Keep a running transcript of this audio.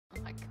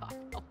my God,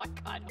 oh my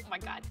God, oh my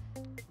God.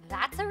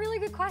 That's a really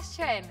good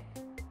question.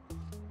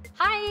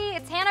 Hi,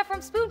 it's Hannah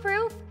from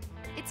SpoonProof.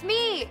 It's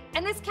me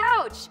and this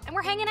couch, and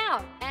we're hanging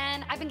out.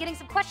 And I've been getting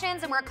some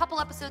questions, and we're a couple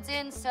episodes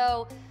in,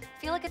 so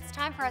I feel like it's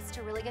time for us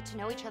to really get to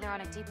know each other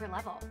on a deeper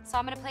level. So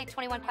I'm gonna play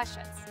 21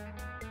 questions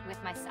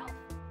with myself.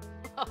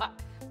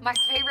 My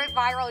favorite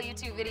viral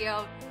YouTube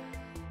video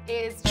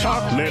is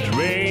Chocolate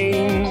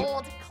Rain.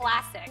 Old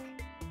classic.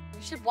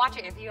 You should watch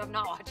it if you have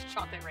not watched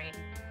Chocolate Rain.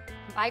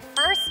 My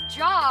first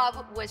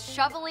job was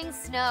shoveling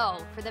snow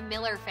for the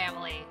Miller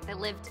family that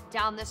lived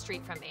down the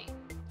street from me.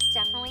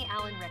 Definitely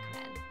Alan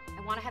Rickman.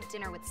 I want to have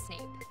dinner with Snape.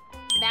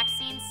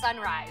 Maxine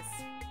Sunrise.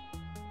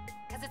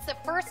 Because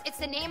it's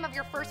the name of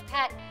your first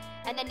pet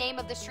and the name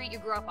of the street you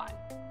grew up on.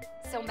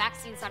 So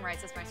Maxine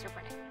Sunrise is my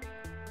super name.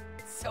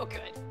 So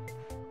good.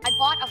 I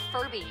bought a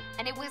Furby,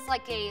 and it was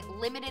like a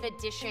limited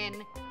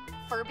edition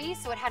Furby,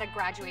 so it had a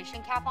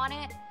graduation cap on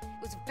it.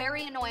 It was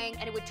very annoying,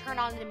 and it would turn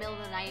on in the middle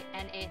of the night,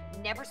 and it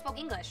never spoke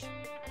English.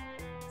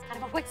 It's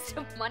kind of a waste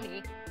of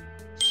money.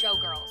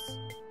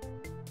 Showgirls.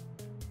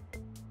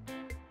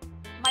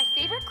 My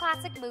favorite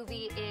classic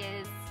movie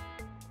is,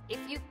 if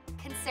you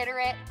consider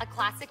it a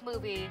classic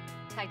movie,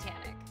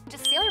 Titanic.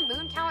 Does Sailor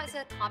Moon count as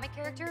a comic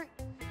character?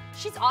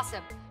 She's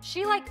awesome.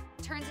 She like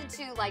turns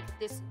into like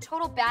this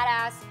total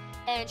badass,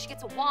 and she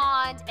gets a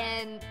wand,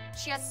 and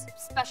she has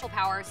special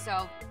powers,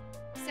 so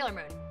Sailor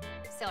Moon.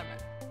 Sailor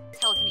Moon.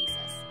 Telekinesis.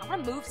 I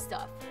want to move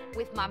stuff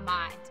with my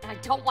mind, and I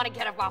don't want to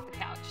get up off the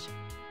couch.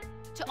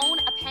 To own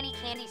a penny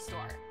candy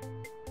store.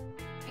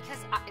 Because,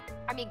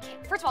 I mean,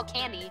 first of all,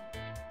 candy,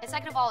 and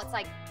second of all, it's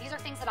like, these are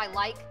things that I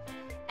like,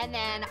 and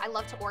then I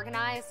love to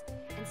organize,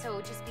 and so it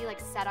would just be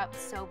like set up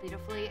so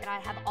beautifully, and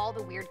I'd have all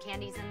the weird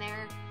candies in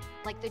there,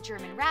 like the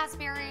German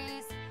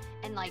raspberries,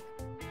 and like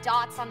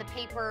dots on the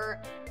paper.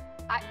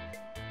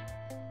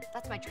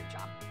 That's my dream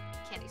job,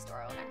 candy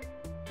store owner.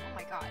 Oh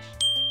my gosh.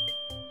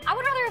 I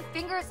would rather have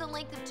fingers the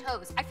length of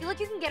toes. I feel like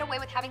you can get away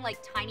with having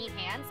like tiny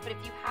hands, but if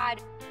you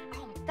had,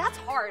 oh, that's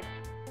hard.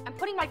 I'm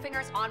putting my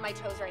fingers on my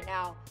toes right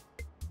now.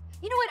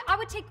 You know what, I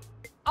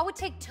would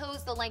take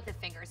toes the length of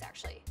fingers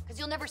actually, because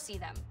you'll never see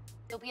them.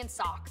 They'll be in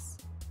socks.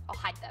 I'll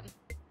hide them.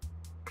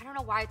 I don't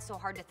know why it's so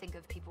hard to think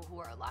of people who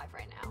are alive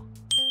right now.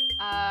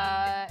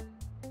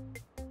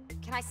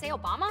 Can I say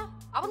Obama?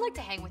 I would like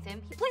to hang with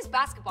him. He plays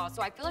basketball,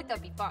 so I feel like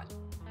that'd be fun.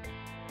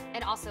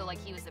 And also,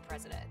 like, he was the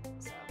president,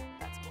 so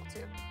that's cool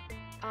too.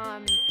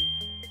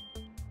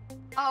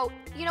 Oh,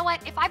 you know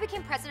what? If I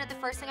became president, the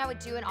first thing I would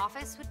do in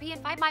office would be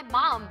invite my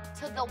mom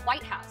to the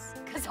White House,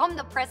 because I'm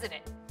the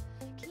president.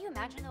 Can you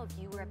imagine, though, if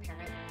you were a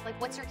parent? Like,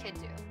 what's your kid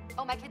do?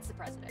 Oh, my kid's the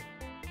president.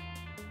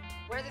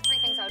 What are the 3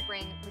 things I would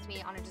bring with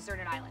me on a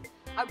deserted island?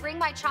 I would bring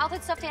my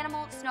childhood stuffed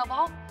animal,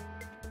 Snowball.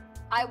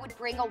 I would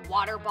bring a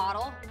water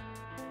bottle,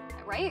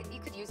 right? You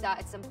could use that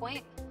at some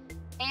point.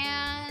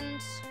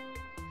 And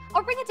I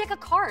would bring a deck of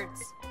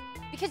cards,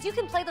 because you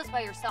can play those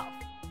by yourself.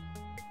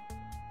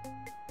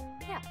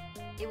 Yeah,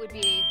 it would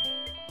be,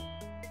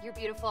 you're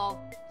beautiful,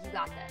 you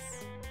got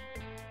this.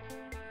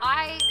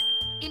 I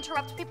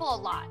interrupt people a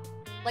lot.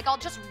 Like, I'll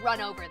just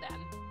run over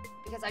them,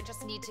 because I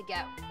just need to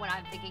get what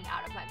I'm thinking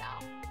out of my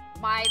mouth.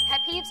 My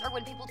pet peeves are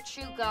when people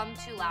chew gum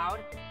too loud,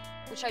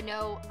 which I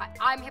know,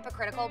 I'm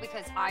hypocritical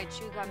because I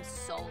chew gum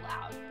so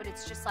loud, but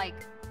it's just like,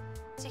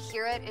 to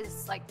hear it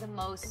is like the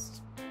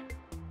most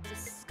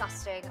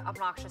disgusting,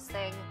 obnoxious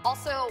thing.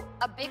 Also,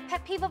 a big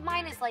pet peeve of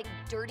mine is like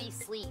dirty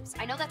sleeves.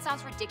 I know that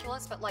sounds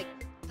ridiculous, but like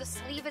the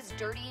sleeve is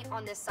dirty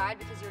on this side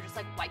because you're just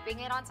like wiping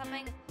it on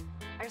something.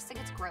 I just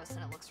think it's gross and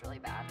it looks really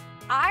bad.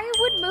 I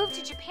would move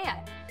to Japan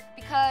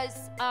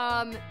because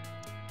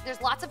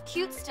there's lots of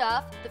cute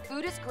stuff, the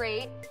food is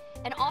great,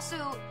 and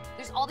also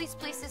there's all these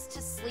places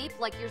to sleep,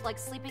 like you're like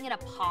sleeping in a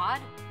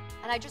pod,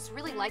 and I just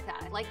really like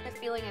that. I like the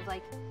feeling of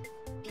like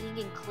being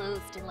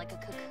enclosed in like a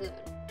cocoon.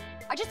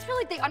 I just feel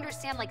like they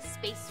understand like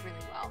space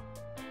really well,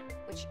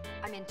 which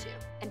I'm into,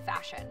 and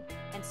fashion,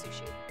 and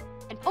sushi,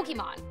 and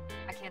Pokemon.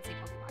 I can't say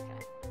Pokemon, can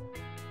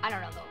I? I don't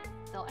know,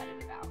 they'll edit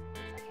it out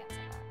if I can't say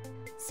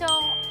that. So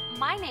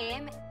my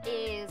name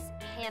is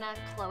Hannah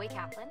Chloe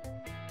Kaplan,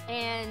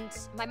 and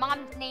my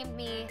mom named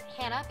me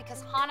Hannah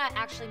because Hana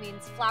actually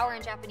means flower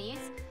in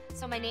Japanese,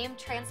 so my name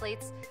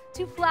translates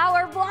to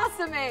flower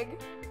blossoming,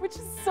 which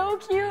is so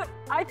cute,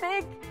 I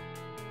think.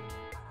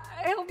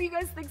 I hope you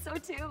guys think so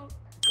too.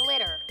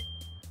 Glitter.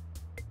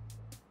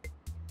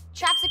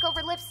 Chapstick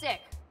over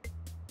lipstick,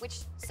 which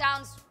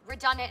sounds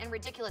redundant and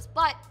ridiculous,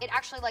 but it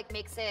actually like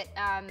makes it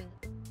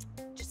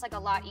just like a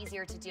lot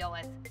easier to deal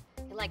with.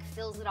 It like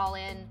fills it all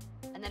in,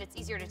 and then it's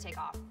easier to take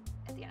off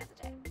at the end of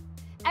the day.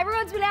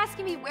 Everyone's been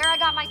asking me where I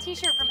got my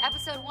t-shirt from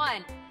episode 1,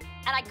 and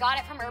I got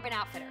it from Urban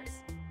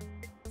Outfitters.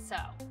 So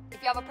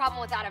if you have a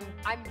problem with that,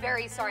 I'm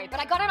very sorry, but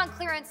I got it on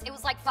clearance. It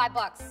was like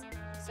 $5,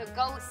 so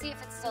go see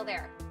if it's still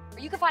there, or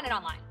you can find it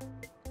online.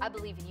 I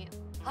believe in you.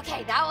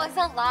 Okay, that was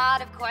a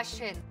lot of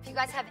questions. If you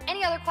guys have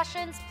any other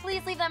questions,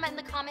 please leave them in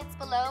the comments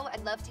below.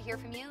 I'd love to hear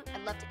from you.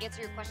 I'd love to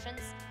answer your questions,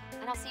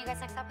 and I'll see you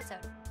guys next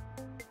episode.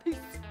 Peace.